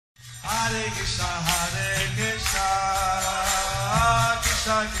Hare Krishna,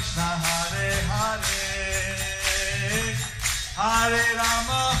 Krishna Krishna, Hare Hare, Hare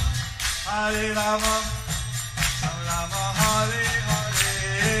Rama, Rama Rama, Hare Hare.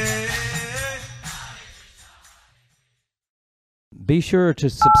 Be sure to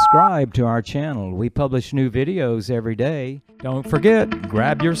subscribe to our channel. We publish new videos every day. Don't forget,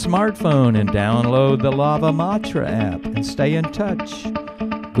 grab your smartphone and download the Lava Matra app and stay in touch.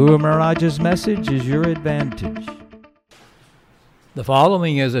 Guru Maharaj's message is your advantage. The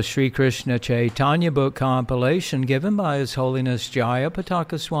following is a Sri Krishna Chaitanya book compilation given by His Holiness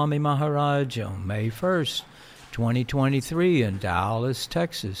Jayapataka Swami Maharaj on May 1st, 2023 in Dallas,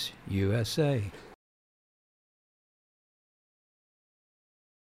 Texas, USA.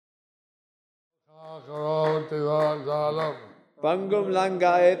 Pangum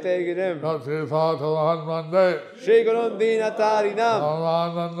Langayate Girim Shri Gurun Dinatarinam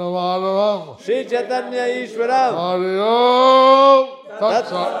Shri Chaitanya Ishwaram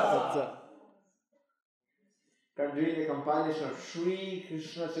Tatsa. Continuing the compilation of Sri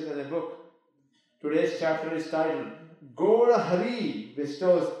Krishna Chaitanya book. Today's chapter is titled Gaurahari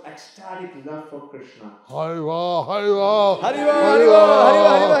bestows ecstatic love for Kṛṣṇa. Haribo, Haribo, Haribo, Haribo,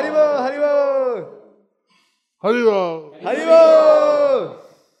 Haribo, Haribo, Haribo, Haribo, Haribo.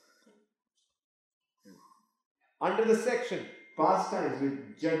 Under the section Pastimes with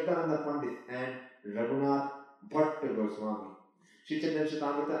Jagdananda Pandit and Raghunath Bhatta Goswami, Shri Chaitanya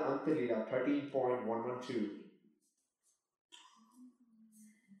Charitamrita Antalila 13.112.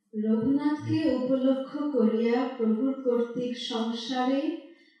 রঘুনাথকে উপলক্ষ করিয়া প্রভুর কর্তৃক সংসারে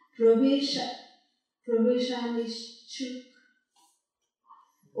প্রবেশানিচ্ছুক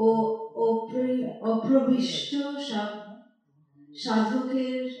ও অপ্রবিষ্ট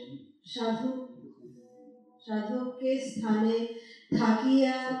সাধককে স্থানে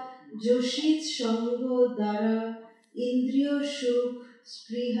থাকিয়া যোশিত সঙ্গ দ্বারা ইন্দ্রিয় সুখ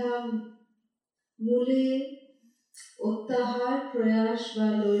স্পৃহা মূলে অত্যাহার প্রয়াস বা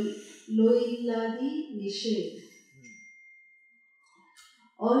লৈলাদি নিষেধ।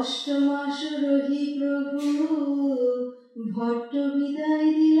 অষ্টমাস রহি প্রভু ভট্ট বিদায়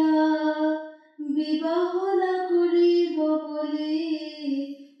দিলা বিবাহ না করিব বলি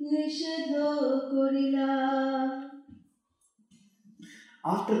নিষেধ করিলা।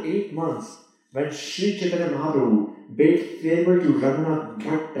 After 8 months, when Sri Chaitanya Mahaprabhu bade farewell to Raghunath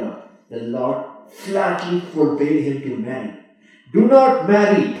Bhatta, the Lord flatly forbade him to marry. Do not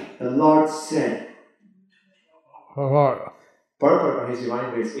marry, the Lord said. Purport of His Divine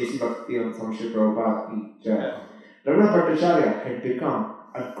Grace, A.C. Bhaktivedanta Swami Srila Prabhupada Ki Jai. Raghunath Bhattacharya had become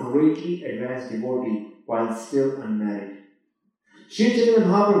a greatly advanced devotee while still unmarried. Sri Chaitanya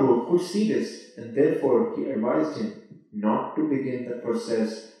Mahaprabhu could see this, and therefore he advised him not to begin the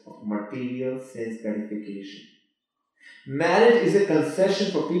process of material sense gratification. Marriage is a concession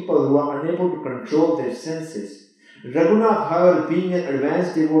for people who are unable to control their senses. Raghunath, however, being an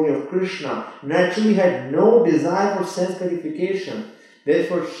advanced devotee of Kṛṣṇa, naturally had no desire for sense gratification.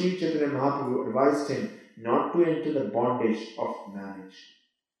 Therefore, Sri Chaitanya Mahaprabhu advised him not to enter the bondage of marriage.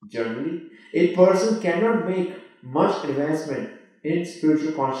 Generally, a person cannot make much advancement in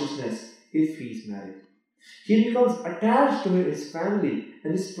spiritual consciousness if he is married. He becomes attached to his family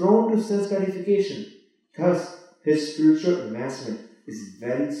and is prone to sense gratification. Thus, his spiritual advancement is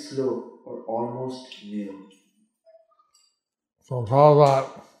very slow or almost nil. So Prabhupada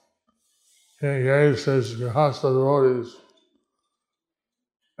engaged his Grihastha devotees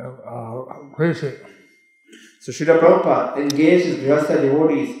in preaching. So Srila Prabhupada engaged his Grihastha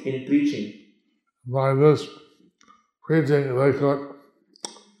devotees in preaching. By this preaching, they could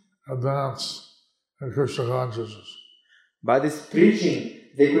advance in Krishna consciousness. By this preaching,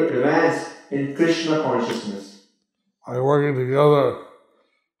 they could advance in Krishna consciousness. By working together,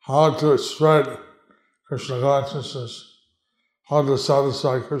 how to spread Krishna consciousness, how to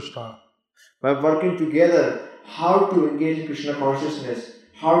satisfy Krishna. By working together, how to engage in Krishna consciousness,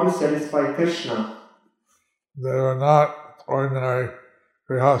 how to satisfy Krishna. They were not ordinary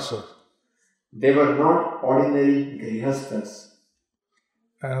grihasthas. They were not ordinary grihasthas.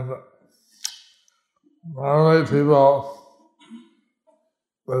 And normally people,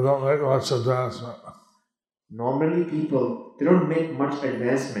 they don't make much advancement. Normally people, they don't make much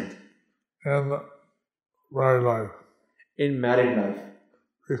advancement in married life. In married life.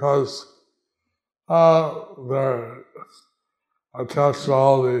 Because they're attached to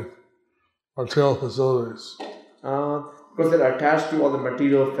all the material facilities. Because they're attached to all the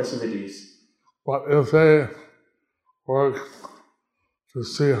material facilities. But if they work to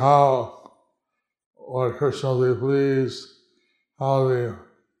see how Lord Kṛṣṇa will be pleased, how the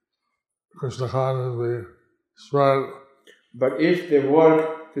Krishna consciousness be spread. But if they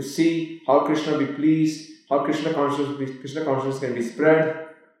work to see how Krishna be pleased, how Krishna consciousness can be spread,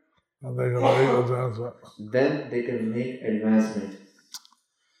 and they can make advancement. then they can make advancement.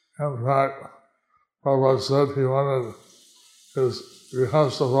 In fact, Prabhupada said he wanted his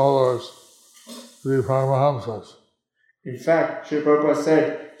Grihastha followers to be Paramahamsas. In fact, Srila Prabhupada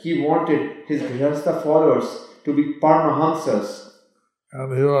said he wanted his Grihastha followers to be Paramahamsas.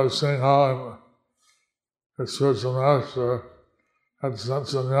 And he was saying how his spiritual master had sent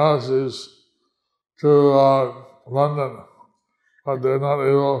sannyasis to London, but they're not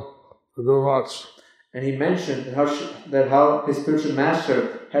able to do much. And he mentioned how his spiritual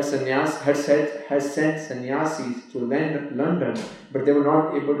master had sent sannyasis to London, but they were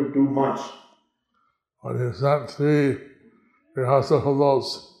not able to do much. But he sent 3 Grihastha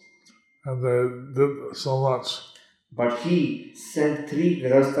fellows, and they did so much. But he sent 3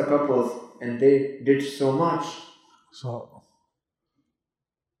 Grihastha couples, and they did so much. So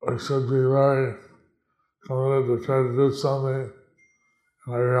we should be very committed to try to do something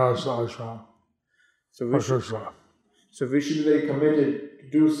in our Grihastha ashram. So we should be very committed to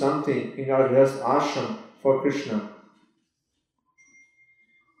do something in our Grihastha ashram for Krishna.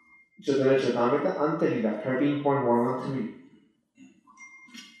 Chaitanya Charitamrita Antya-lila 13.113.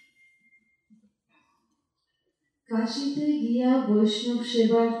 কাশীতে গিয়া বৈষ্ণব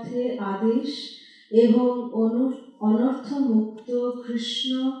সেবার্থে আদেশ এবং অনর্থমুক্ত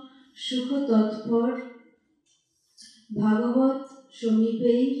কৃষ্ণ সুখ তৎপর ভাগবত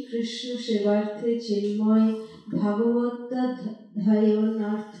সমীপেই কৃষ্ণ সেবার্থে চিন্ময়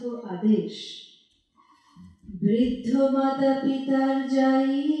ভাগবতাধ্যায়নার্থ আদেশ বৃদ্ধ মাতা পিতার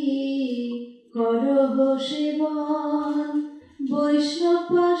যাই করহ সেবন বৈষ্ণব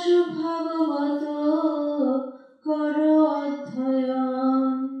পাশ ভাগবত কর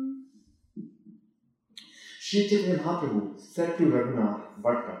অধ্যয়ন. Shri Chaitanya Mahaprabhu said to Raghunath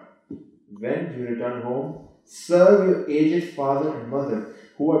Bhatta, when you return home, serve your aged father and mother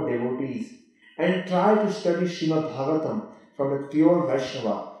who are devotees and try to study Srimad Bhagavatam from a pure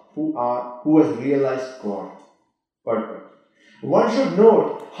Vaishnava who has realized God. But one should note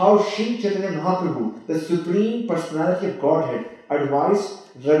how Shri Chaitanya Mahaprabhu, the Supreme Personality of Godhead, advised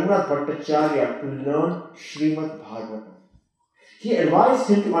Raghunath Bhattacharya to learn Srimad Bhagavatam. He advised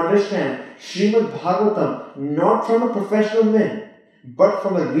him to understand Srimad Bhagavatam not from a professional man, but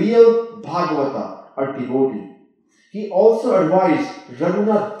from a real Bhagavata, a devotee. He also advised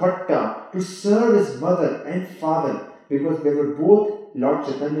Raghunath Bhatta to serve his mother and father because they were both Lord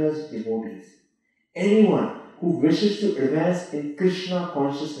Chaitanya's devotees. Anyone who wishes to advance in Krishna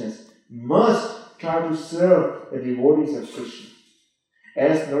consciousness must try to serve the devotees of Krishna.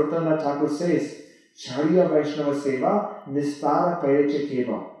 As Narottama Thakur says, Charya Vaishnava Seva Nistara Payacha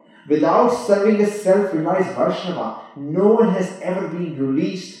Keva. Without serving a self-realized Vaishnava, no one has ever been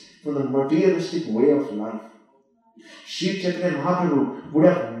released from the materialistic way of life. Shri Chaitanya Mahaprabhu would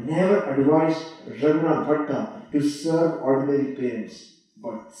have never advised Raghunath Bhatta to serve ordinary parents.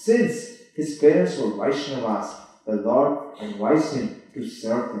 But since his parents were Vaishnavas, the Lord advised him to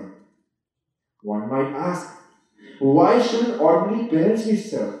serve them. One might ask, why shouldn't ordinary parents be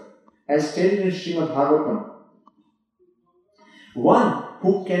served? As stated in Srimad Bhagavatam, one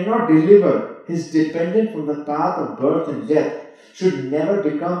who cannot deliver his dependent from the path of birth and death should never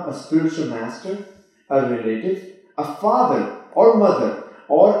become a spiritual master, a relative, a father or mother,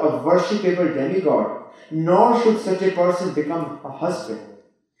 or a worshipable demigod, nor should such a person become a husband.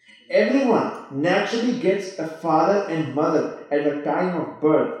 Everyone naturally gets a father and mother at the time of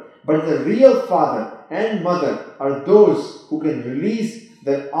birth, but the real father and mother are those who can release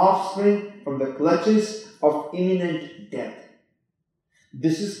their offspring from the clutches of imminent death.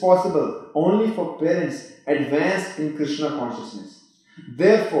 This is possible only for parents advanced in Krishna consciousness.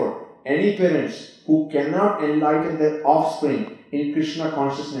 Therefore, any parents who cannot enlighten their offspring in Krishna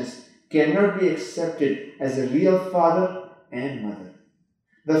consciousness cannot be accepted as a real father and mother.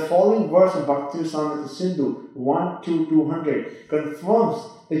 The following verse of Bhakti Rasamrita Sindhu 1-200 confirms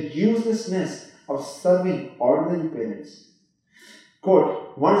the uselessness of serving ordinary parents.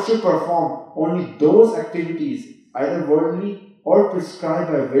 Quote, one should perform only those activities, either worldly or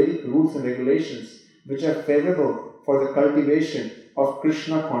prescribed by Vedic rules and regulations, which are favorable for the cultivation of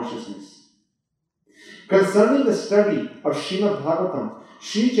Krishna consciousness. Concerning the study of Srimad Bhagavatam,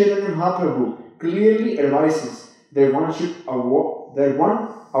 Sri Chaitanya Mahaprabhu clearly advises that one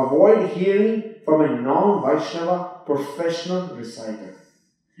avoid hearing from a non-Vaishnava professional reciter.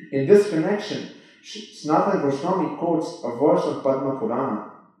 In this connection, Sanatana Goswami quotes a verse of Padma Purana.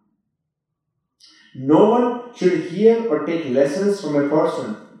 No one should hear or take lessons from a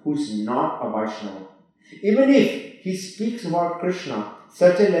person who is not a Vaishnava. Even if he speaks about Kṛṣṇa,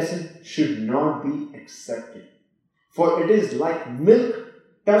 such a lesson should not be accepted. For it is like milk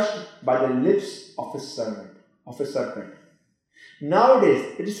touched by the lips of a serpent.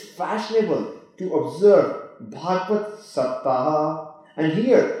 Nowadays, it is fashionable to observe Bhagavad Saptaha and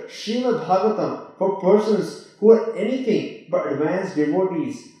hear Srimad Bhagavatam for persons who are anything but advanced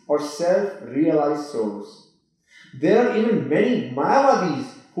devotees or self-realized souls. There are even many Mayavadis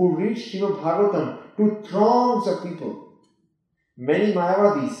who read Srimad Bhagavatam to throngs of people. Many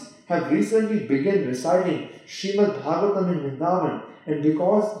Mayavadis have recently begun reciting Srimad Bhagavatam in Vrindavan, and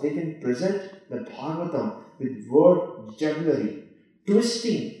because they can present the Bhagavatam with word vocabulary,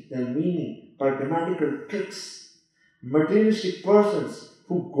 twisting the meaning by grammatical tricks, materialistic persons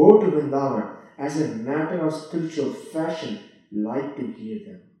who go to Vrindavan as a matter of spiritual fashion like to hear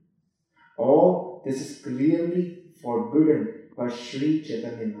them. All this is clearly forbidden by Sri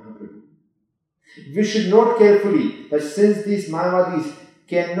Chaitanya Mahaprabhu. We should note carefully that since these Mayavadis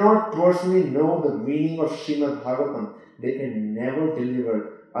cannot personally know the meaning of Srimad Bhagavatam, they can never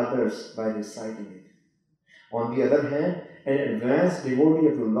deliver others by reciting it. On the other hand, an advanced devotee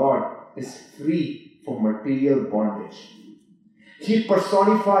of the Lord is free from material bondage. He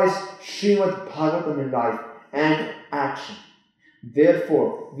personifies Srimad Bhagavatam in life and action.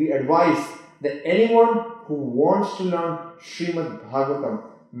 Therefore, we advise that anyone who wants to learn Srimad Bhagavatam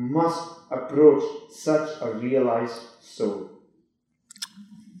must approach such a realized soul.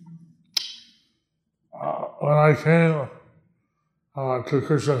 When I came to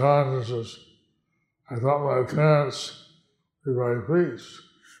Krishna consciousness, I thought my parents would be very pleased.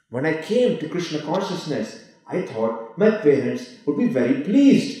 When I came to Krishna consciousness, I thought my parents would be very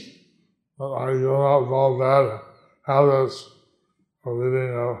pleased. But I do not all bad habits of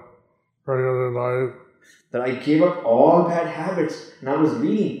leading a regular life. That I gave up all bad habits and I was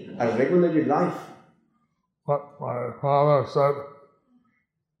leading a regulated life. But my father said,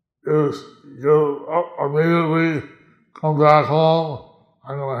 you immediately come back home,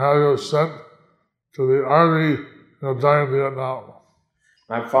 I'm going to have you sent to the army in Vietnam.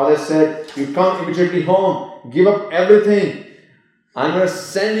 My father said, you come immediately home, give up everything. I'm going to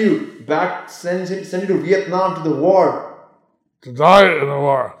send you back, send you to Vietnam to the war. To die in the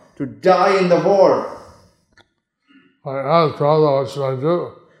war. To die in the war. I asked Prabhupada, what should I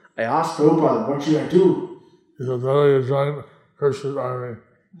do? I asked Prabhupada, what should I do? He said, better you join Krishna's army.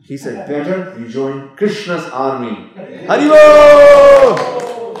 He said, better you join Krishna's army. Haribol!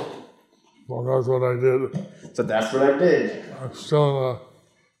 Well, that's what I did. So that's what I did. I'm still in the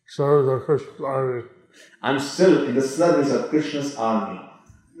service of Krishna's army. I'm still in the service of Krishna's army.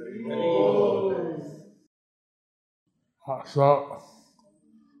 So,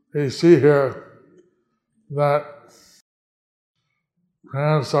 you see here that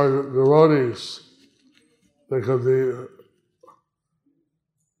parents are devotees. They could be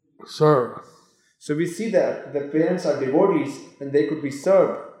served. So we see that the parents are devotees and they could be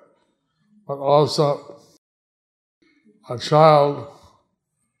served. But also, a child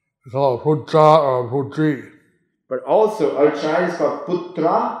is called putra or putri. But also, a child is called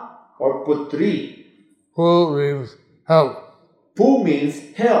putra or putri. Pu means help. Pu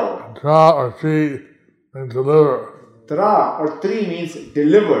means help. Tra or tri means deliver. Tra or tri means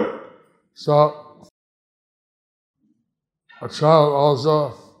deliver. So, a child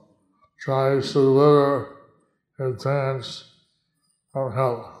also tries to deliver his parents from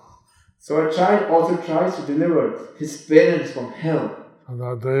hell. So a child also tries to deliver his parents from hell. And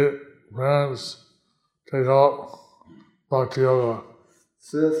that the parents take out bhakti yoga.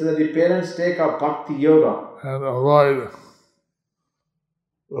 So that the parents take up bhakti yoga. And avoid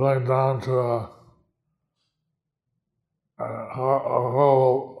going down to a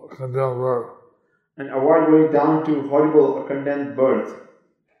horrible condemned birth. And avoid going down to horrible or condemned birth.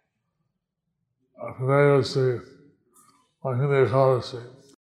 Today is the Mohini Ekadashi.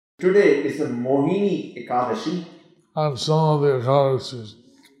 Today is the Mohini Ekadashi. On some of the Ekadashis,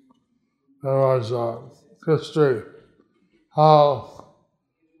 there was history how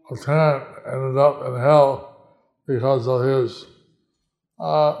a parent ended up in hell because of his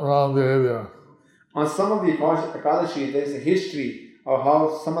wrong behavior. On some of the Ekadashi, there is a history of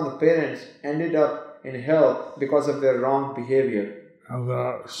how some of the parents ended up in hell because of their wrong behavior. And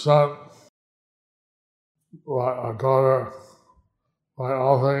the son, a daughter, by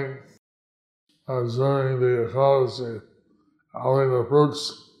offering, observing the Ekadashi, offering the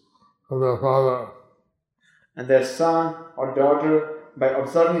fruits of their father. And their son or daughter, by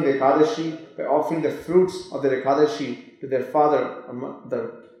observing the Ekadashi, by offering the fruits of their Ekadashi to their father or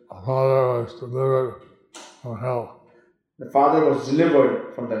mother. The father was delivered from hell. The father was delivered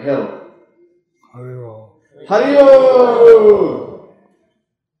from the hell. Haribo. Haribo!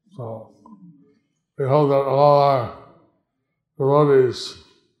 So we hope that all our devotees,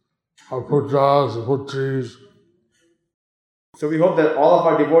 our putras, putris, So we hope that all of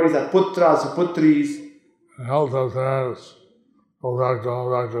our devotees are putras, putris, and help their parents go back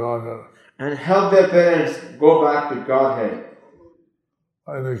to Godhead. and help their parents go back to Godhead.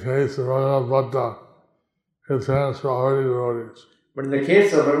 In the case of Raghunath Bhatta, his parents were already devotees. But in the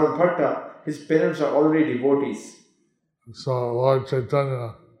case of Raghunath Bhatta, his parents are already devotees. So Lord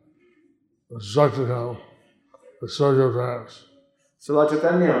Chaitanya instructed him to serve your parents. So Lord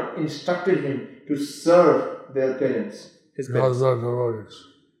Chaitanya instructed him to serve their parents, his Because parents, they're devotees.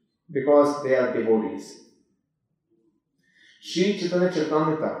 because they are devotees. Sri Chaitanya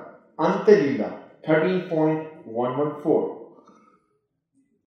Charitamrita, Antalila, 13.114.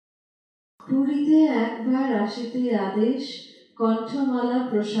 পুরীতে একবার আসিতে আদেশ কণ্ঠমালা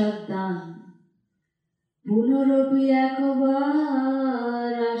প্রসাদ দান পুনরপি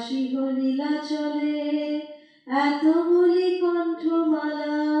একবার আসিব নীলাচলে এত বলি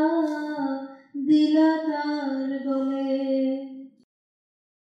কণ্ঠমালা দিলা তার গলে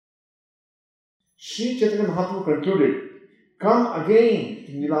Sri Chaitanya Mahaprabhu concluded, "Come again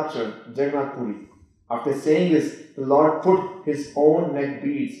to Nilachal, Jagannath Puri." After saying this, the Lord put his own neck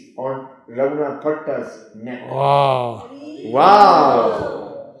beads on Raghunath Bhatta's neck. Wow! Wow!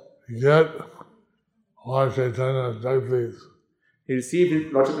 Yet, Lord Chaitanya's neck beads. He received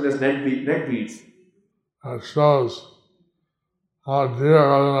Lord Chaitanya's neck beads. That shows how dear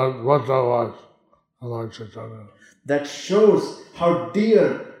Raghunath Bhatta was to Lord Chaitanya. That shows how dear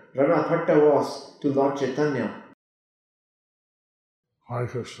Raghunath Bhatta was to Lord Chaitanya. Hare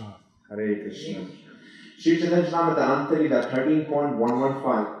Kṛṣṇa. Hare Krishna. Sri Chaitanya Charitamrita, Antalila,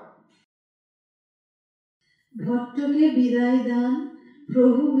 13.115. ভট্টকে বিদায় দান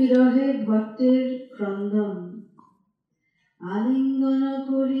প্রভু বিরহে ভট্টের ক্রন্দন আলিঙ্গন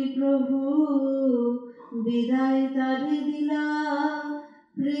করি প্রভু বিদায় তারে দিলা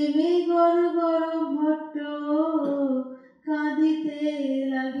প্রেমে গড় গড় ভট্ট কাঁদিতে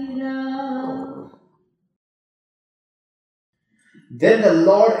লাগিলা Then the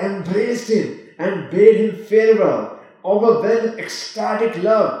Lord embraced him and bade him farewell. Overwhelmed with ecstatic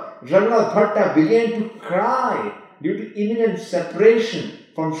love, Raghunath Bhatta began to cry due to imminent separation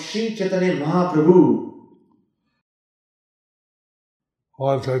from Sri Chaitanya Mahaprabhu.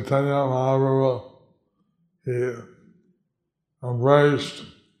 Lord Chaitanya Mahaprabhu, he embraced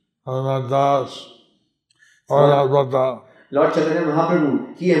Raghunath Das, Raghunath Bhatta. Lord Chaitanya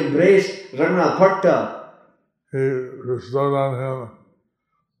Mahaprabhu, he embraced Raghunath Bhatta. He bestowed on him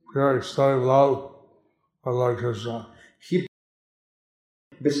pure ecstatic love for Lord Kṛṣṇa. He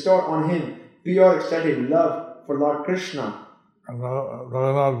bestowed on him pure ecstatic love for Lord Kṛṣṇa. And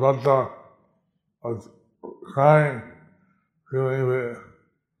Raghunath Bhatta was crying, feeling the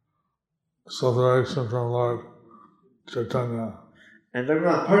separation from Lord Chaitanya. And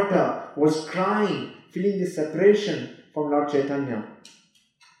Raghunath Bhatta was crying, feeling the separation from Lord Chaitanya.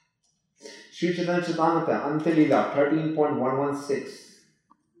 Sri Chaitanya Charitamrita, Antalila, 13.116.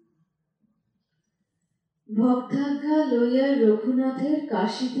 ভক্তাজ্ঞা লইয়া রঘুনাথের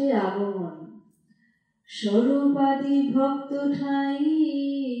কাশীতে আগমন স্বরূপাদি ভক্ত ঠাই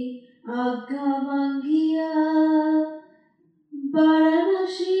আজ্ঞা ভাঙ্গিয়া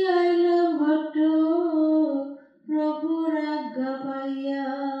বারাণসী আইলা ভট্ট প্রভুর আজ্ঞা পাইয়া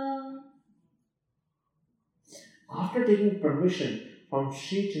After taking permission from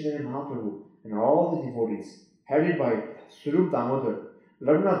Sri Chaitanya Mahaprabhu and all the devotees, headed by Swarup Damodar,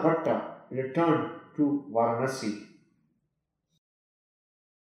 Raghunath Bhatta returned to Varanasi.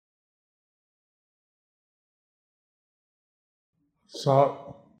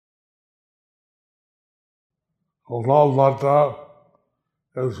 So, Raghunath Bhatta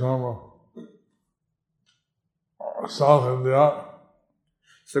is from South India,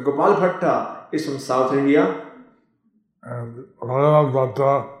 So Gopal Bhatta is from South India, and Raghunath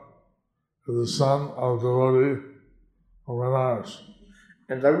Bhatta is the son of devotee from Benares.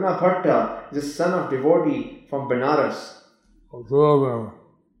 and Raghunath Bhatta is the son of devotee from Benares. The two of them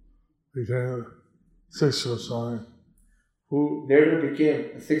became six Goswami. Who later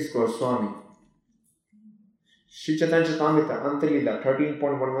became the sixth Goswami. Sri Chaitanya Charitamrita, Antalila,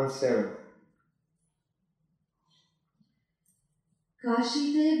 13.117.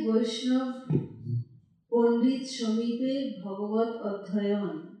 কাশীতে বৈষ্ণব পণ্ডিত সমীপে ভগবত অধ্যয়ন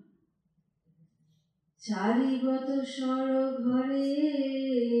চারিগত সর ঘরে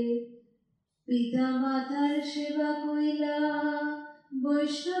পিতা মাতার সেবা কইলা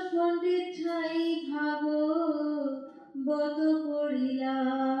বৈষ্ণব পণ্ডিত ঠাই ভাব বত করিলা।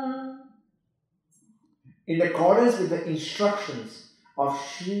 In accordance with the instructions of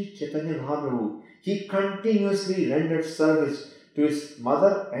Sri Chaitanya Mahaprabhu, he continuously rendered service to his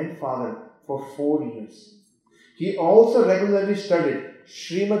mother and father for 4 years. He also regularly studied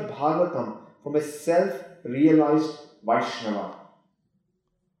Srimad Bhagavatam from a self-realized Vaishnava.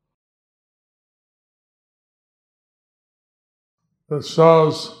 This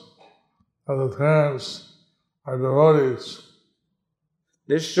shows that the parents are devotees.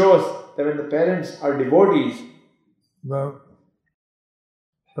 This shows that when the parents are devotees, Then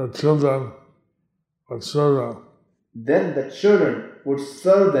the children would serve them. then the children would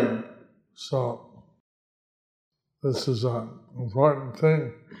serve them. So this is an important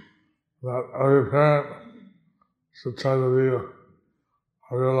thing that every parent should try to be a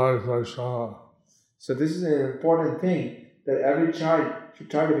realized Vaishnava. So this is an important thing that every child should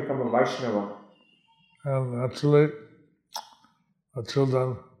try to become a Vaishnava. And actually, the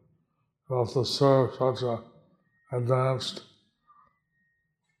children will also serve such a advanced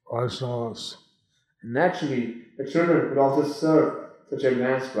Vaishnavas. Naturally, the children would also serve such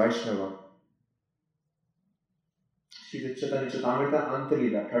advanced Vaishnava. Shri Chaitanya Charitamrita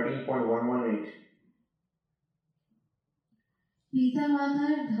Antalila 13.118. পিতা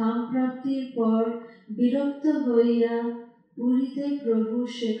মাতার ধাম প্রাপ্তির পর বিরক্ত হইয়া পুরীতে প্রভু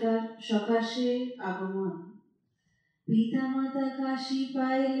সকাশে আগমন। পিতা মাতা কাশী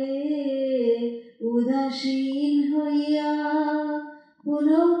পাইলে উদাসীন হইয়া পুনঃ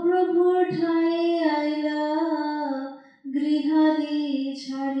প্রভুর ঠাঁয়ে আইলা গৃহাদি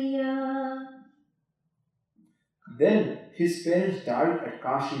ছাড়িয়া। Then his parents died at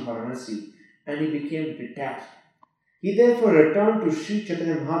Kashi Varanasi and he became detached. He therefore returned to Sri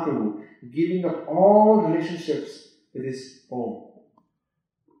Chaitanya Mahaprabhu, giving up all relationships with his home.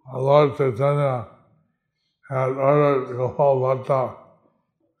 Lord Chaitanya had ordered Gopal Bhatta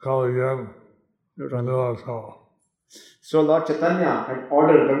go again to Nilatama. So Lord Chaitanya had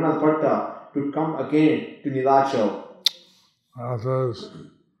ordered Raghunath Bhatta to come again to Nilachal. After his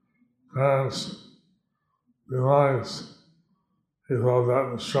parents' demise, he followed that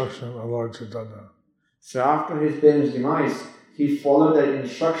instruction of Lord Chaitanya. So after his parents' demise, he followed that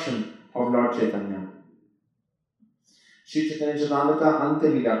instruction of Lord Chaitanya. Shri Chaitanya Charitamrita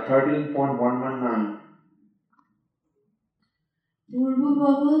Antalila 13.119.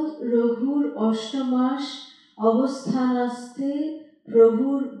 পূর্ববৎ রঘুর অষ্টমাস অবস্থানাস্থে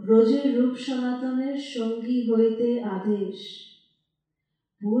প্রভুর ব্রজের রূপ সনাতনের সঙ্গী হইতে আদেশ।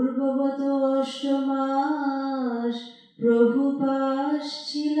 পূর্ববৎ অষ্টমাস প্রভু পাশ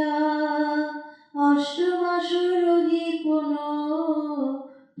ছিলা অষ্টমাস রোগী কোন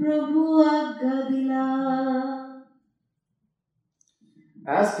প্রভু আজ্ঞা দিলা।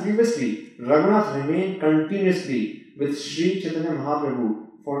 As previously, Raghunath remained continuously with Sri Chaitanya Mahaprabhu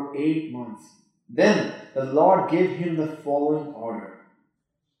for 8 months. Then the Lord gave him the following order.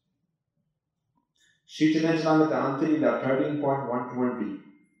 Shri Chaitanya Charitamrita Antalila 13.120.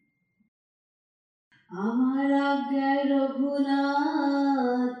 আমার আজ্ঞায়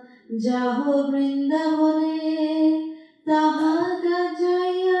রঘুনাথ যাহ বৃন্দাবনে তাহা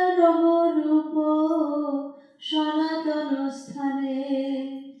গাজাইয়া রহ রূপ সনাতন স্থানে।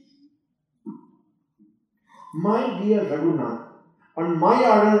 My dear Raghunath, on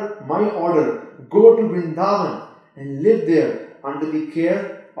my order, go to Vrindavan and live there under the care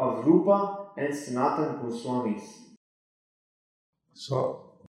of Rupa and Sanatan Goswamis. So,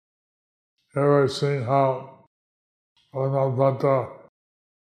 here we're seeing how Raghunath Bhatta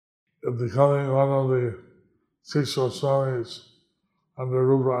is becoming one of the 6 Goswamis under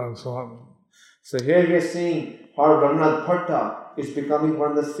Rupa and Sanatan. So here we are seeing how Raghunath Bhatta is becoming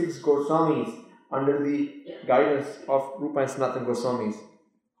one of the 6 Goswamis under the guidance of Rupa and Sanatan Goswamis.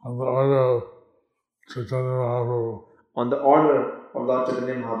 On the order of Chaitanya Mahaprabhu. On the order of Lord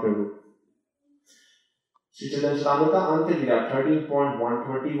Chaitanya Mahaprabhu. Shri Chaitanya Charitamrita Antalila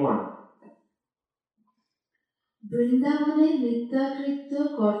 13.121. বৃন্দাবনে নিত্যাকৃত্য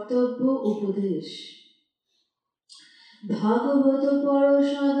কর্তব্য উপদেশ। ভাগবত পর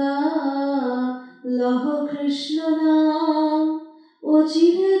সদা লহ কৃষ্ণ নাম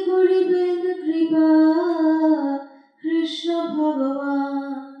অচিরে করিবেন কৃপা কৃষ্ণ ভগবান।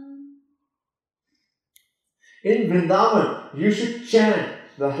 In Vrindavan, you should chant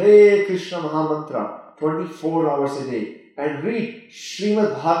the Hare Krishna Mahamantra 24 hours a day and read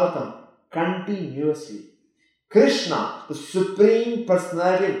Srimad Bhagavatam continuously. Krishna, the Supreme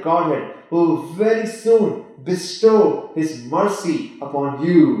Personality of Godhead, will very soon bestow His mercy upon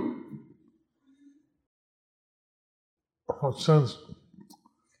you. Since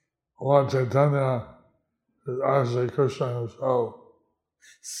Lord Chaitanya is actually Krishna himself.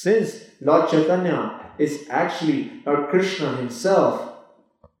 Since Lord Chaitanya is actually Lord Krishna himself,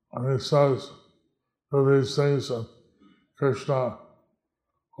 and he says, do these things and Krishna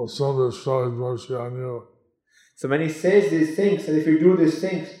will soon bestow his mercy on you. so when he says these things, and if you do these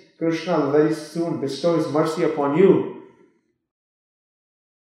things, Krishna will very soon bestow his mercy upon you.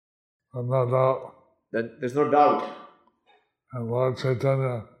 And no doubt, Then there's no doubt. and Lord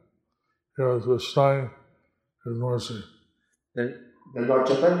Chaitanya, he was bestowing his mercy. Then Lord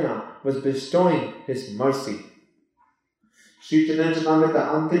Chaitanya was bestowing his mercy. Sri Chaitanya Charitamrita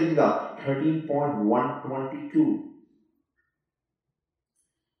Antilila 13.122.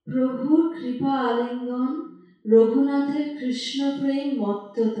 প্রভুর কৃপা আলিঙ্গন রঘুনাথের কৃষ্ণ প্রেম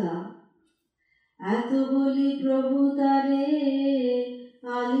মত্ততা এত বলি প্রভু তারে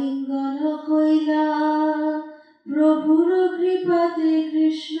আলিঙ্গন কইলা প্রভুর কৃপাতে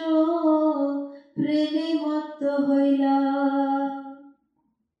কৃষ্ণ প্রেমে মত্ত হইলা।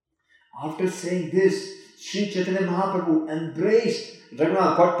 After saying this, Sri Chaitanya Mahaprabhu embraced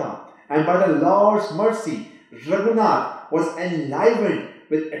Raghunath Bhatta, and by the Lord's mercy, Raghunath was enlivened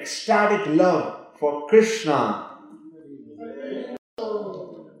with ecstatic love for Krishna.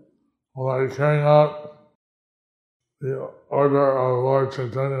 While carrying out the order of Lord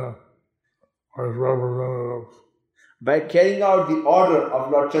Chaitanya or his representatives. By carrying out the order of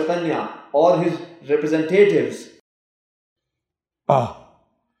Lord Chaitanya or his representatives,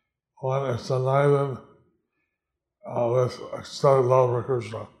 One is enlivened with ecstatic love for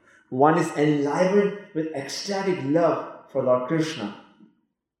Krishna. one is enlivened with ecstatic love for Lord Krishna.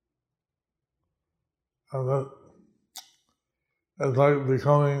 And that it's like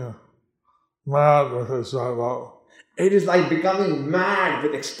becoming mad with ecstatic love. It is like becoming mad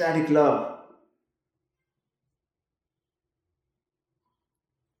with ecstatic love.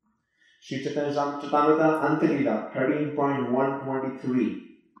 Sri Chaitanya Charitamrita Antilila 13.123.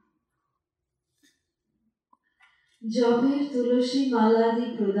 জপের তুলসী মালাদি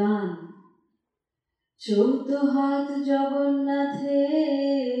প্রদান 14 হাত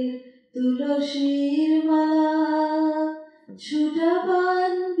জগন্নাথের তুলসীর মালা ছুটা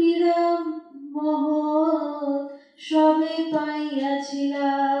পান বিরাম মহৎ সবে পাইয়াছিলা।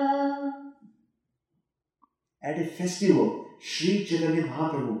 At a festival, Sri Chaitanya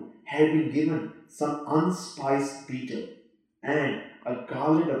Mahaprabhu had been given some unspiced betel and a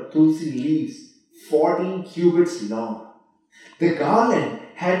garland of tulsi leaves 14 cubits long. The garland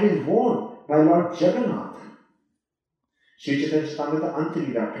had been worn by Lord Jagannath. Sri Chaitanya Charitamrita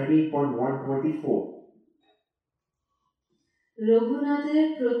Antilila 13.124. রঘুনাথের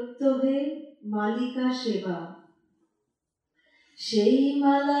প্রত্যহে মালিকা সেবা সেই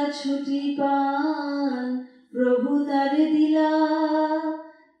মালা ছুটি পান প্রভু তারে দিলা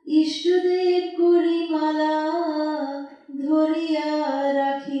ইষ্টদেব করি মালা ধরিয়া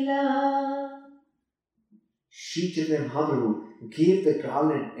রাখিলা। Sri Chaitanya Mahaprabhu gave the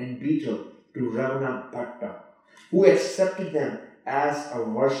garland and betel to Raghunath Bhatta, who accepted them as a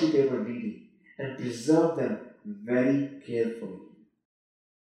worshipable deity and preserved them very carefully.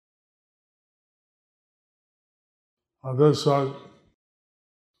 On this side,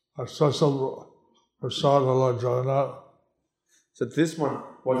 a special prasad of Lord Jagannath. So this one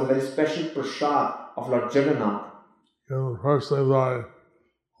was a very special prasad of Lord Jagannath, Given personally by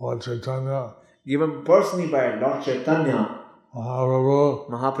Lord Chaitanya, given personally by Lord Chaitanya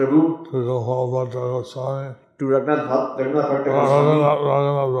Mahaprabhu to Gopal Goswami, to Raghunath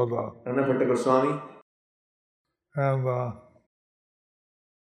Bhatta Goswami, and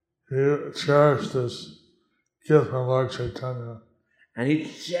he cherished this gift from Lord Chaitanya and he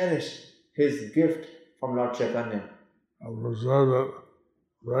cherished his gift from Lord Chaitanya and preserved it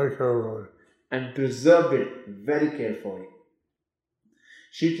very carefully. and preserved it very carefully.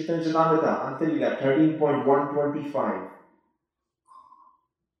 Sri Chaitanya Charitamrita Antilila 13.125.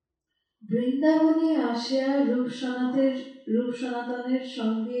 বৃন্দাবনে আসিয়া রূপ সনাতনের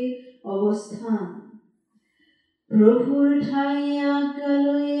সঙ্গে অবস্থান প্রভুর ঠাই আজ্ঞা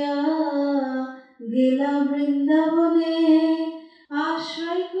লইয়া গেলা বৃন্দাবনে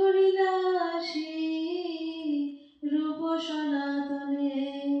আশ্রয় করিলা সেই রূপ সনাতনে।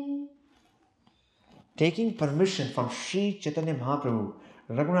 Taking permission from Sri Chaitanya Mahaprabhu,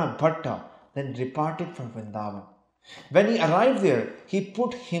 Raghunath Bhatta then departed from Vrindavan. When he arrived there, he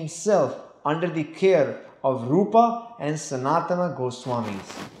put himself under the care of Rupa and Sanatana Goswamis.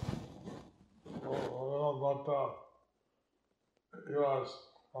 He was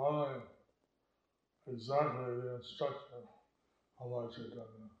following exactly the instruction of Lord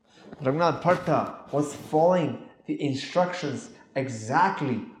Chaitanya. Raghunath Bhatta was following the instructions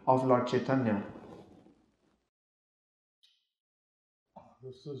exactly of Lord Chaitanya.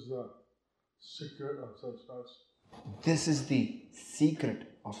 This is the secret of success. This is the secret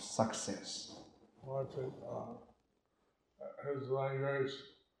of success. I think His Divine Grace,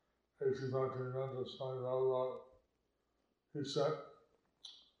 A.C. Bhaktivedanta Swami Prabhupada, he said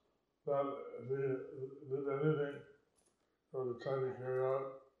that if he did anything, he would try to carry out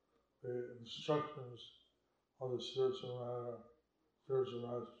the instructions of the spiritual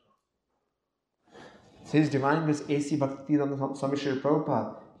master. His Divine Grace A.C. Bhaktivedanta Swami Srila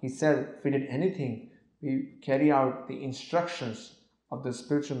Prabhupada, he said, if we did anything, we carry out the instructions of the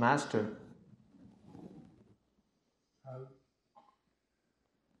spiritual master. And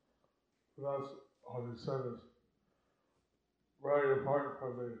that's what he said is very important for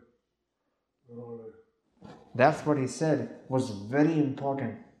the devotee. That's what he said was very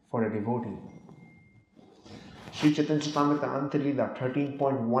important for a devotee. Sri Chaitanya Charitamrita Antilila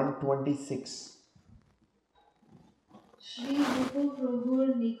 13.126. Shri রূপ প্রভুর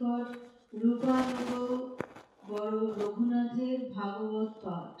নিকট রূপানুগ বড় রঘুনাথের ভাগবত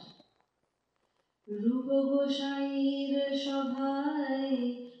পাঠ রূপ গোসাইর সভায়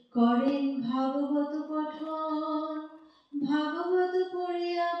করেন ভাগবত পঠন ভাগবত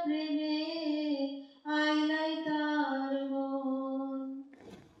পড়িয়া প্রেমে আইলাই তার মন।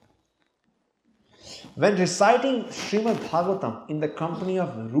 When reciting Srimad Bhagavatam in the company of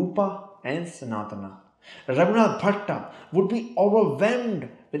Rupa and Sanatana, Raghunath Bhatta would be overwhelmed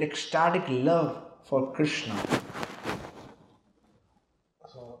with ecstatic love for Kṛṣṇa.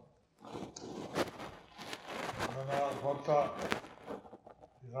 So, Raghunath Bhatta,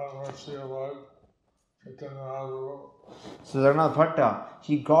 he got mercy about Chaitanya Mahaprabhu. So Raghunath Bhatta,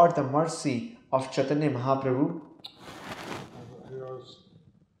 he got the mercy of Chaitanya Mahaprabhu. He was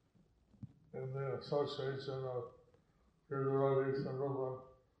in the association of pure devotees and Rupa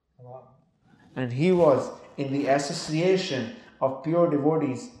Sanatana. And he was in the association of pure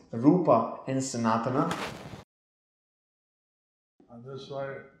devotees, Rupa and Sanatana. And this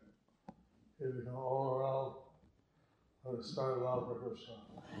way, he became overwhelmed with ecstatic love for Kṛṣṇa.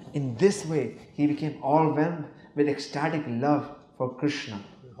 In this way, he became overwhelmed with ecstatic love for Kṛṣṇa.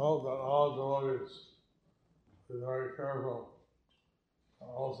 We hope that all devotees be very careful and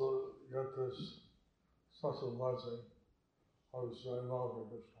also get this special blessing of ecstatic love for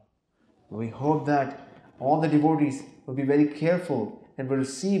Kṛṣṇa. We hope that all the devotees will be very careful and will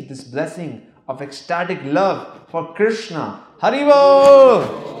receive this blessing of ecstatic love for Kṛṣṇa. Haribol!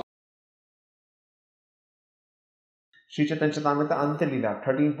 Sri Chaitanya Charitamrita Antilila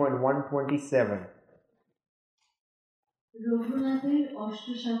 13.127. রঘুনাথের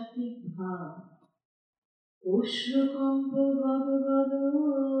অষ্টসাত্ত্বিক ভাব অশ্রুকম্প গদ গদ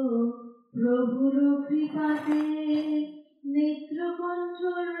প্রভুর কৃপাতে নেত্রকণ্ঠ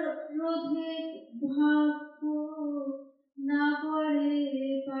রোধে ভাগ্য না পড়ে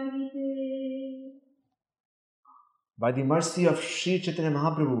পারিতে। By the mercy of Sri Chaitanya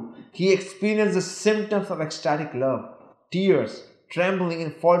Mahaprabhu, he experienced the symptoms of ecstatic love, tears, trembling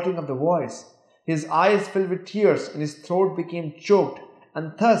and faltering of the voice. His eyes filled with tears and his throat became choked, and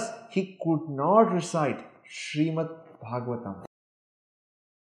thus he could not recite Srimad Bhagavatam.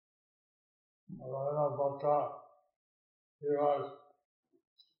 Raghunath Bhatta, he was,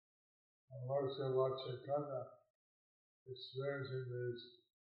 on the mercy of Lord Chaitanya, experiencing these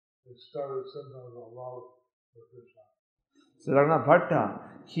ecstatic symptoms of love for Kṛṣṇa. So Raghunath Bhatta,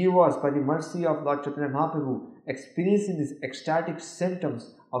 he was, by the mercy of Lord Chaitanya Mahaprabhu, experiencing these ecstatic symptoms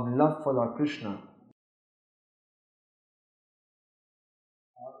of love for Lord Kṛṣṇa.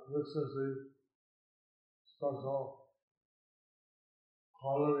 This is the special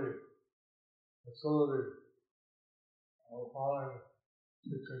quality, facility of following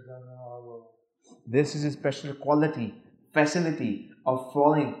Sri Chaitanya Mahaprabhu. This is a special quality, facility of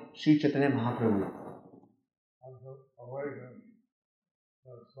following Sri Chaitanya Mahaprabhu. And to awaken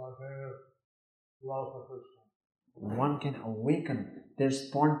the spontaneous love for Kṛṣṇa. One can awaken their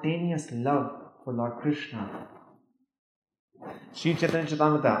spontaneous love for Lord Kṛṣṇa. Sri Chaitanya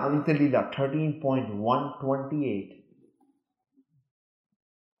Charitamrita Antilila 13.128.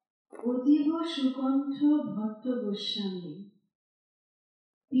 অতীব সুকণ্ঠ ভট্ট গোস্বামী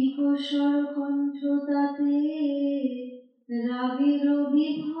পিকস্বর কণ্ঠ তাতে রাগের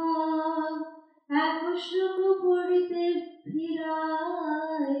বিভাগ এক শ্লোক পড়িতে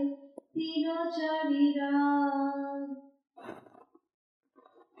ফিরায় তিন চারি রাগ।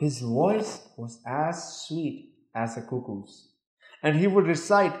 His voice was as sweet as a cuckoo's, and he would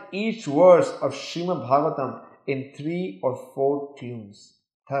recite each verse of Srimad Bhagavatam in 3 or 4 tunes.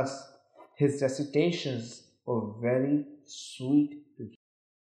 Thus, his recitations were very sweet to hear.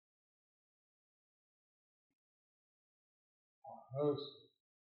 Those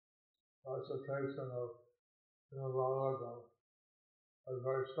recitation of Bhagavatam was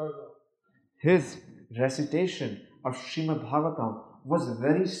very special. His recitation of Srimad Bhagavatam was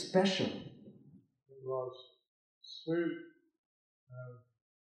very special. It was sweet, and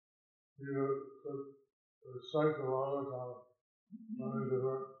he would recite the Bhagavatam many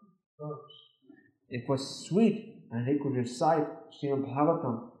different terms. It was sweet, and he could recite Srimad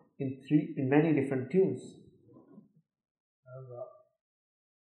Bhagavatam in many different tunes. And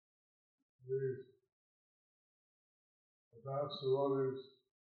these advanced devotees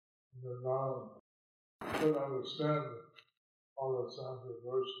in the Nile could understand all the Sanskrit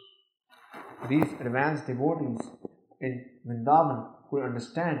verses. These advanced devotees in Vrindavan could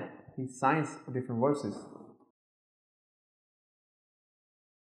understand the science of different verses.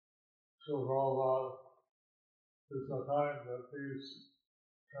 So Prabhupada took the time that these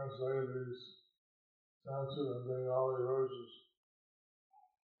translated these Sanskrit and Bengali verses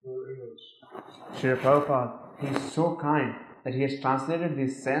to English. Srila Prabhupada, he is so kind that he has translated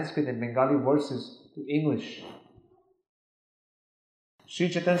these Sanskrit and Bengali verses to English. Sri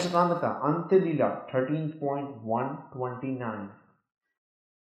Chaitanya Charitamrita, Ante Leela 13.129.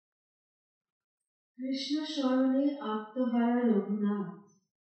 Krishna স্মরণে আত্মহারা রঘুনাথ,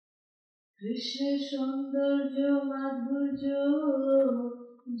 কৃষ্ণের সৌন্দর্য মাধুর্য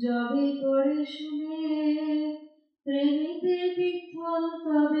যবে পড়ে শুনে, প্রেমিতে বিফল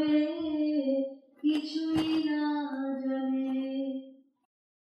তবে কিছুই না জানে।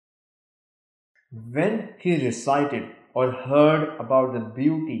 When he recited or heard about the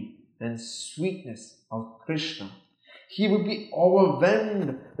beauty and sweetness of Kṛṣṇa, he would be overwhelmed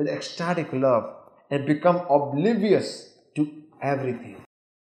with ecstatic love and become oblivious to everything.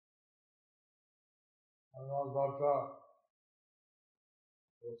 And Bhakta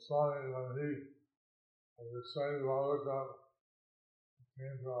Goswami, when he recited Bhagavatam,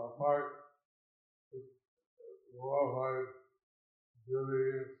 came to a heart to glorify beauty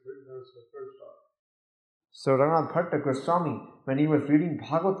and sweetness of Kṛṣṇa. So Raghunath Bhatta Goswami, when he was reading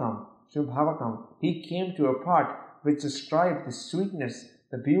Bhagavatam, Srimad Bhagavatam, he came to a part which described the sweetness,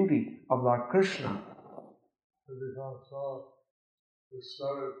 the beauty of Lord Kṛṣṇa. He became so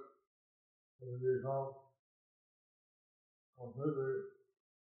ecstatic, and he became completely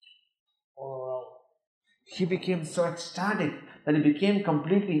overwhelmed. He became so ecstatic that he became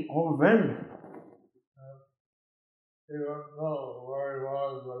completely overwhelmed. And he didn't know where he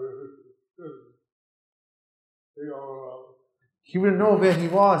was, but he couldn't be overwhelmed. He wouldn't know where he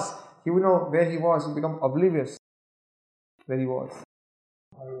was. He would know where he was and become oblivious where he was.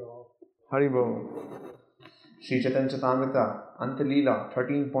 Haribol. Sri Chaitanya Charitamrita, Ante Leela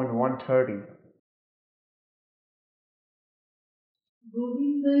 13.130.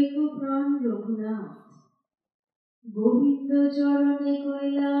 গোবিন্দৈক প্রাণ রঘুনাথ, গোবিন্দ চরণে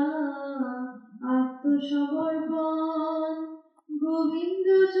কইলা আত্মসমর্পণ, গোবিন্দ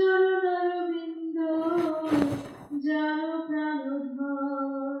চরণ অরবিন্দ যার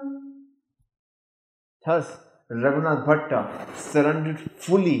প্রাণধন। Thus, Raghunath Bhatta surrendered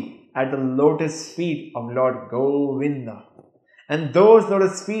fully at the lotus feet of Lord Govinda, and those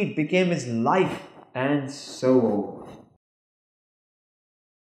lotus feet became his life and soul.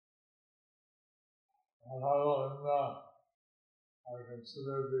 I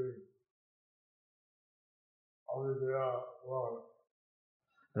consider the Avidya Lord.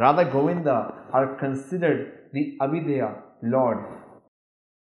 Radha Govinda are considered the Avidya Lord.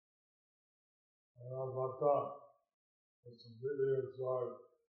 Bhakta was completely absorbed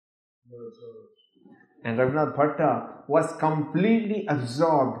in their service. And Raghunath Bhatta was completely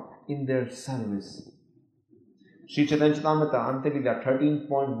absorbed in their service. Sri Chaitanya Charitamrita, Ante Leela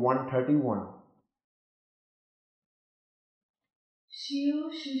 13.131. স্বীয়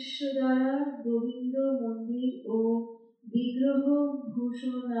শিষ্য দ্বারা গোবিন্দ মন্দির ও বিগ্রহ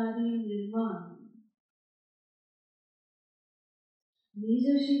ভূষণাদি নির্মাণ, নিজ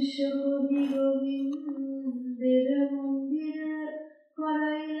শিষ্য কবি গোবিন্দের মন্দির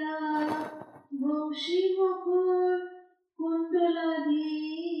করাইলা, বংশী মকর কুণ্ডলাদি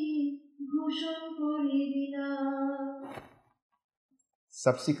ভূষণ করি দিলা।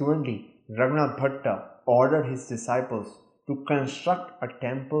 Subsequently, Raghunath Bhatta ordered his disciples to construct a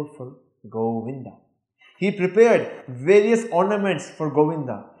temple for Govinda. He prepared various ornaments for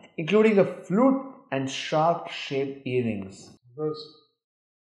Govinda, including a flute and shark-shaped earrings. This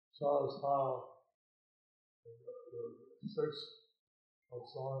shows how the six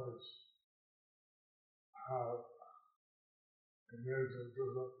Goswamis have engaged in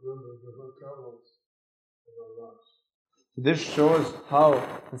different temples of their lives. This shows how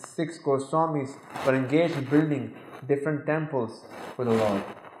the six Goswamis were engaged in building different temples for the Lord.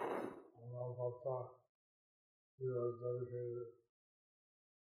 he was dedicated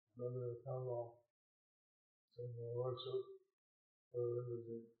to the temple in the worship of the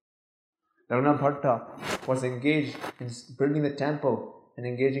Hindu. Raghunath Bhatta was engaged in building the temple and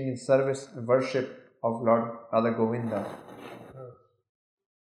engaging in service and worship of Lord Radha Govinda. The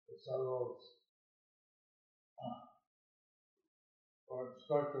disciples were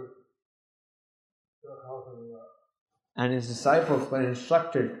instructed to help him in that. And his disciples were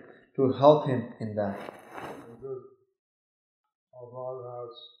instructed to help him in that. Our Lord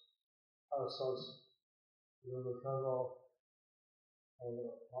has us in the temple of the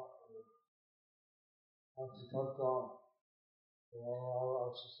Antitatta,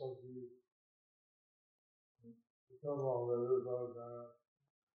 the temple of the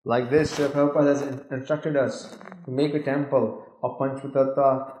Like this, Srila Prabhupada has instructed us to make a temple of Panchvatattva,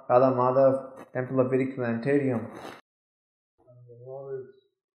 Radha Madhav, temple of Vedic planetarium. and the knowledge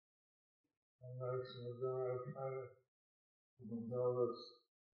and action of the planet to fulfill this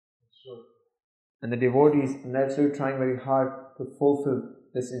instruction. And the devotees are naturally trying very hard to fulfill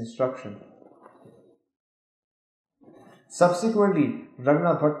this instruction. Subsequently,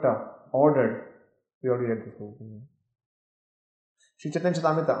 Raghunath Bhatta ordered, we already read this whole thing. Sri Chaitanya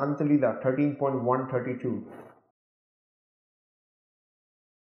Charitamrita Antalila 13.132.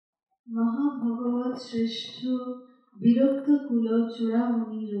 মহাভগবত শ্রেষ্ঠ বিরক্ত কুল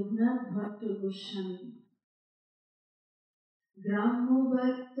চূড়ামণি রঘুনাথ ভট্ট গোস্বামী গ্রাম্য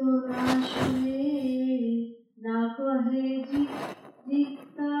ব্যক্ত না শুনে না কহে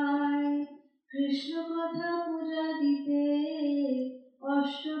জিতায় কৃষ্ণ কথা পূজা দিতে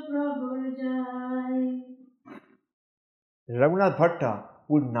অষ্টপ্রহর যায়. Raghunath Bhatta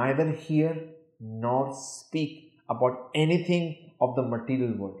would neither hear nor speak about anything of the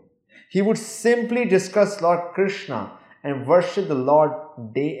material world. He would simply discuss Lord Kṛṣṇa and worship the Lord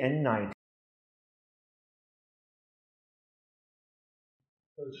day and night.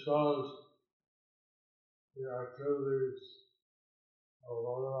 It shows the activities of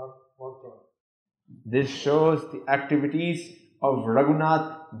Raghunath Bhatta. This shows the activities of Raghunath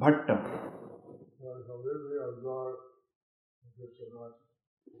Bhatta.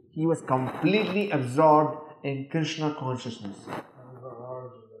 He was completely absorbed in Kṛṣṇa consciousness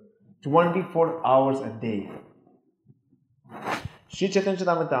 24 hours a day. Sri Chaitanya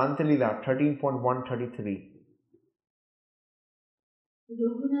Charitamrita Antalila 13.133.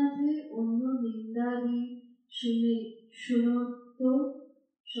 রঘুনাথের অন্য নিন্দাদি শুনত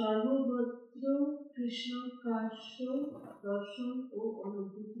সর্বভদ্র কৃষ্ণ কাশ্য দর্শন ও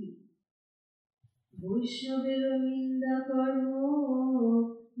অনুভূতি বৈষ্ণবের নিন্দা কর্ম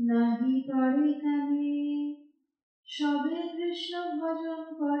নাহি পারে কানে সবে কৃষ্ণ ভজন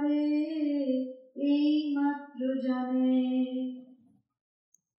করে এই মাত্র জানে.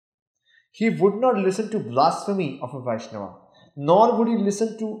 He would not listen to blasphemy of a Vaishnava, nor would he listen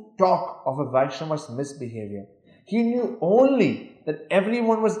to talk of a Vaishnava's misbehavior. He knew only that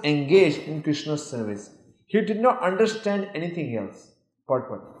everyone was engaged in Krishna's service. He did not understand anything else. Part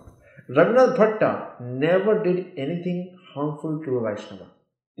 1. Raghunath Bhatta never did anything harmful to a Vaishnava.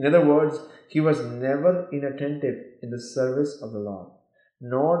 In other words, he was never inattentive in the service of the Lord,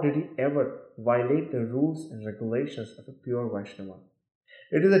 nor did he ever violate the rules and regulations of a pure Vaishnava.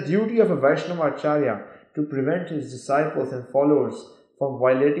 It is the duty of a Vaishnava Acharya to prevent his disciples and followers from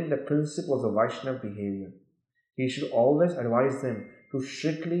violating the principles of Vaishnava behavior. He should always advise them to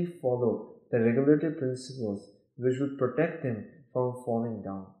strictly follow the regulatory principles which would protect them from falling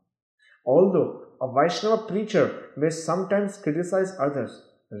down. Although a Vaishnava preacher may sometimes criticize others,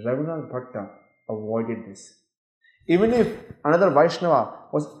 Raghunath Bhatta avoided this. Even if another Vaishnava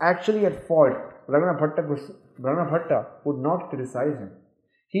was actually at fault, Raghunath Bhatta would not criticize him.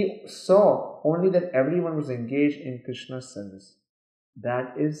 He saw only that everyone was engaged in Krishna's service. That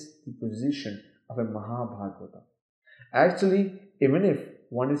is the position of a Mahabhagavata. Actually, even if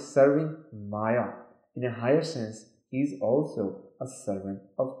one is serving Maya, in a higher sense, he is also a servant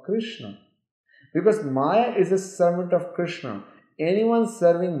of Kṛṣṇa. Because Maya is a servant of Kṛṣṇa, anyone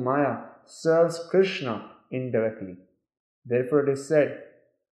serving Maya serves Kṛṣṇa indirectly. Therefore it is said,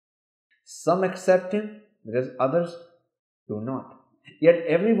 some accept him, whereas others do not. Yet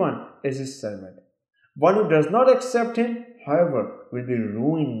everyone is his servant. One who does not accept him, however, will be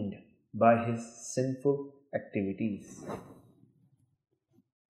ruined by his sinful activities.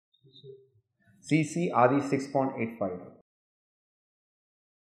 CC Adi 6.85.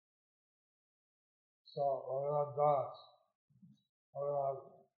 So Raghunath Das, Raghunath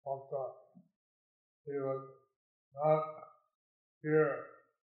Bhatta, he would not hear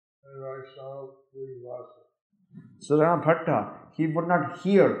any Vaishnava being blasphemed. So Raghunath Bhatta, he would not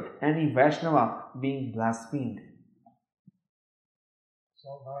hear any Vaishnava being blasphemed.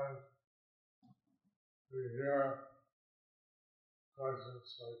 sometimes we hear questions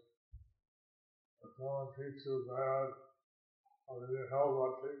like, if someone treats you bad, how do you help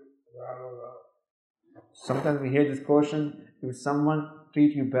what treat bad or that? Sometimes we hear this question, if someone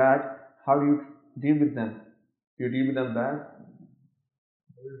treat you bad, how do you deal with them? Do you deal with them bad?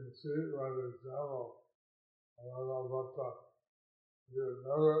 We can see it by the example of Raghunath Bhatta. You would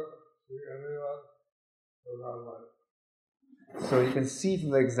never see anyone without light. So you can see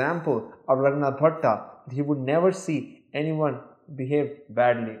from the example of Raghunath Bhatta that he would never see anyone behave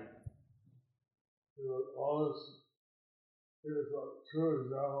badly. He would always, he was a true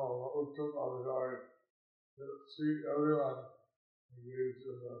example of Uttam Abhidhari. He would see everyone engaged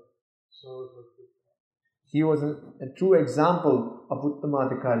in the service of Krishna. He was a true example of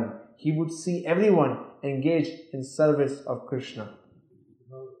Uttamadhikari. He would see everyone engaged in service of Krishna.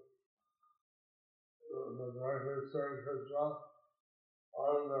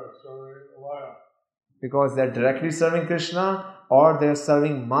 Because they're directly serving Krishna or they're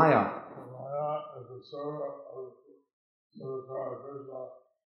serving Maya. Maya is a servant of Krishna,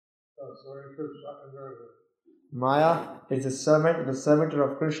 serving Krishna indirectly. Maya is the servitor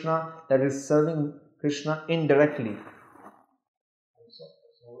of Krishna that is serving Krishna indirectly.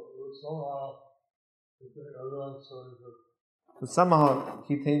 So somehow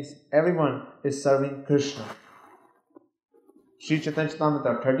he thinks everyone is serving Krishna. Sri Chaitanya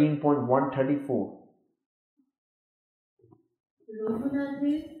Charitamrita 13.134.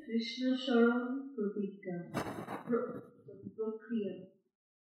 রঘুনাথের Krishna স্মরণ প্রতিজ্ঞা প্রক্রিয়া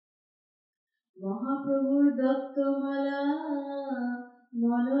মহাপ্রভুর দত্তমালা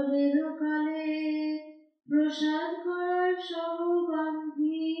মননের কালে প্রসাদ করার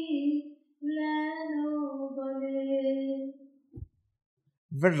সহবান্ধি lane বলে.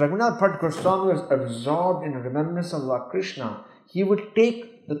 When Raghunath Bhatt Goswami was absorbed in remembrance of Lord Krishna, he would take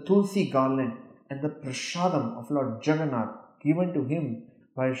the tulsi garland and the prasadam of Lord Jagannath given to him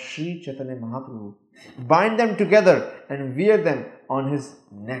by Sri Chaitanya Mahaprabhu, bind them together and wear them on his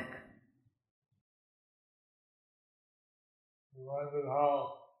neck. Reminded how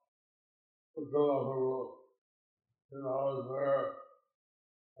Uttama Prabhu is always there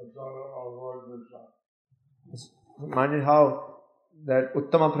in front of Lord Krishna. Reminded how that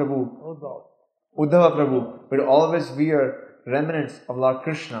Uddhava Prabhu would always wear remnants of Lord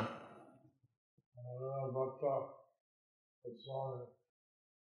Krishna.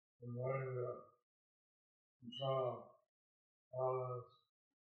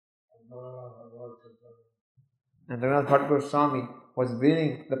 And Raghunath Bhatt Goswami was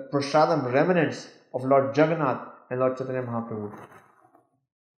wearing the prasadam remnants of Lord Jagannath and Lord Chaitanya Mahaprabhu.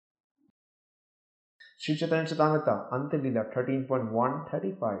 Sri Chaitanya Charitamrita, Antilila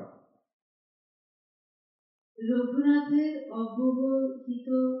 13.135. রঘুনাথের অব্যবহিত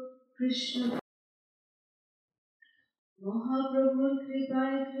Krishna মহাপ্রভুর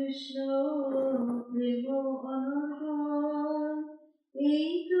কৃপায় কৃষ্ণ প্রেম অনর্গল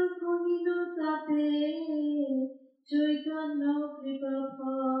এই তো কহিল তাতে চৈতন্য কৃপা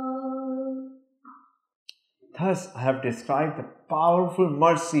ফল. Thus I have described the powerful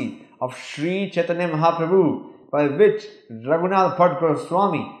mercy of Sri Chaitanya Mahaprabhu by which Raghunath Bhatt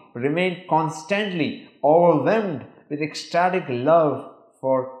Goswami remained constantly overwhelmed with ecstatic love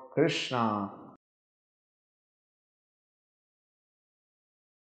for Krishna.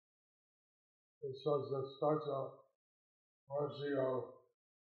 This was the special mercy of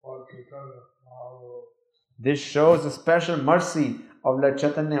Lord Chaitanya Mahaprabhu. This shows the special mercy of Lord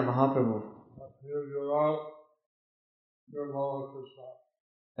Chaitanya Mahaprabhu.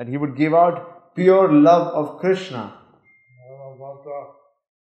 That he would give out pure love of Krishna.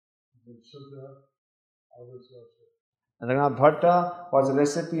 And Raghunath Bhatta was a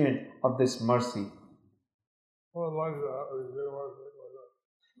recipient of this mercy.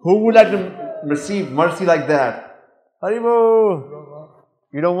 Who would like to receive mercy like that? Haribo!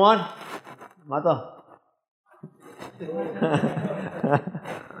 You don't want? Mata.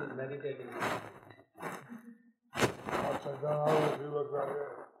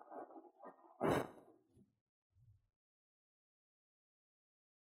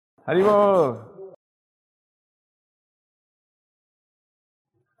 Haribo!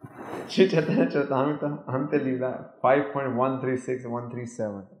 Sri Chaitanya Charitamrita, Antilila 5.136-137.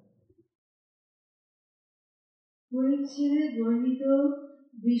 পরিচ্ছেদে বর্ণিত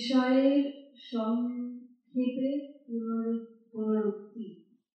বিষয়ের সংক্ষেপে পুনরুক্তি.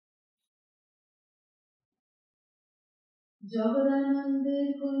 জগদানন্দের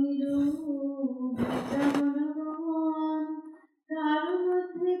কহিল বৃন্দাবন গমন তার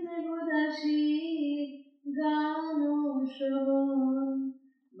মধ্যে দেবদাসীর গান শ্রবণ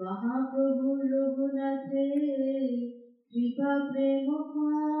প্রেম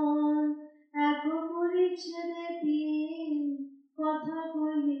ফল এক পরিচ্ছেদে তিন কথা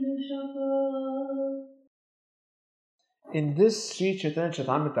কহিল সকল। In this Sri Chaitanya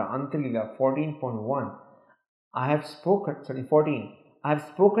Charitamrita Antilila 14.1, I have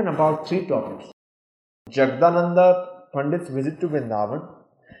spoken about three topics. Jagdananda Pandit's visit to Vrindavan,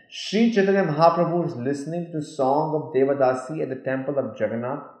 Sri Chaitanya Mahaprabhu is listening to the song of Devadasi at the temple of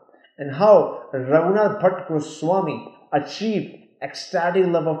Jagannath, and how Raghunath Bhatt Goswami achieved ecstatic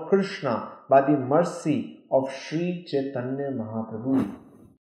love of Kṛṣṇa by the mercy of Sri Chaitanya Mahaprabhu.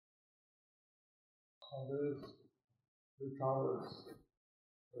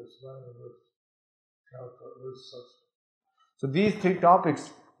 So these three topics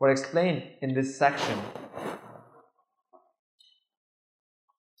were explained in this section.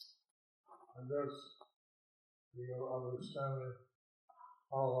 And thus we are understanding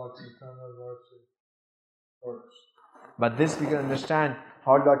how Lord Chaitanya's mercy works. By this we can understand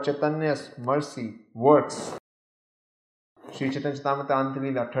how Lord Chaitanya's mercy works. Sri Chaitanya Charitamrita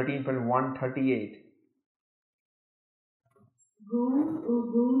Antilila 13.138. Gour ও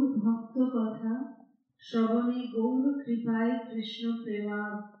গৌর ভক্ত কথা শ্রবণে গৌর কৃপায় কৃষ্ণ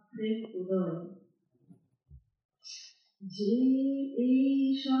প্রেম উদয়। যে এই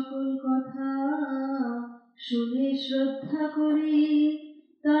সকল কথা শুনে শ্রদ্ধা করি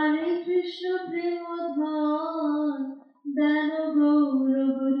তারে কৃষ্ণ প্রেমোদ্ভব দান Gour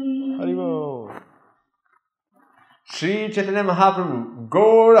Hari. Sri Chaitanya Mahaprabhu,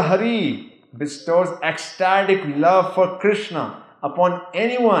 Gaurahari, bestows ecstatic love for Kṛṣṇa upon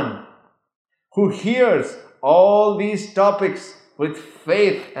anyone who hears all these topics with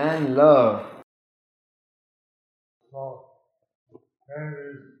faith and love. So, and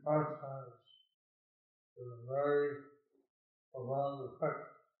these pastimes is a very profound effect.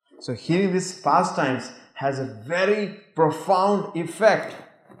 So hearing these pastimes has a very profound effect.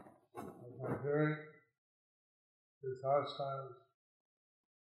 By hearing these pastimes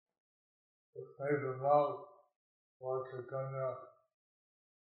with faith and love, Lord Chaitanya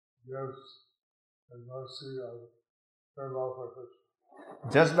gives the mercy of their love for Krishna.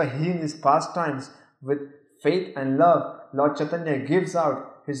 Just by hearing these pastimes with faith and love, Lord Chaitanya gives out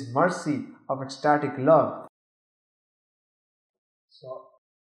his mercy of ecstatic love. So,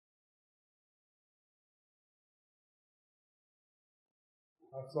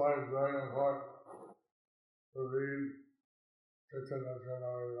 that's why it's very important to read Chaitanya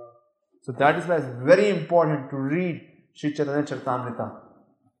Charitamrita. So that is why it's very important to read Sri Chaitanya Charitamrita.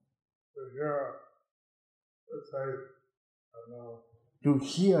 To hear with faith and love. To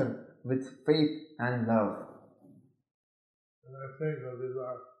hear with faith and love. And I think that these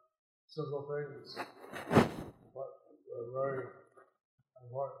are simple things, but they're very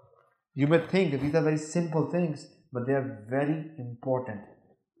important. You may think that these are very simple things, but they are very important.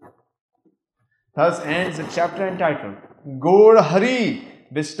 Thus ends the chapter entitled Gaurahari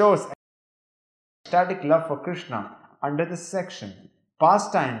bestows ecstatic love for Kṛṣṇa under this section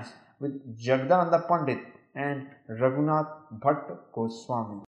Pastimes with Jagdananda Pandit and Raghunath Bhatt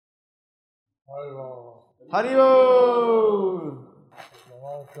Goswami. Haribol! It's a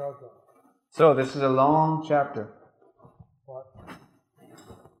long chapter, So this is a long chapter, but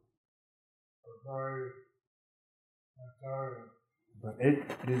very nectarian. but it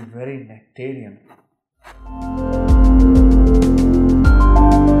is very nectarian.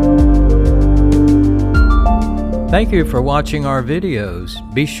 Thank you for watching our videos.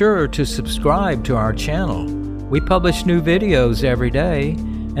 Be sure to subscribe to our channel. We publish new videos every day,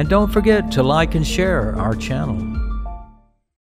 and don't forget to like and share our channel.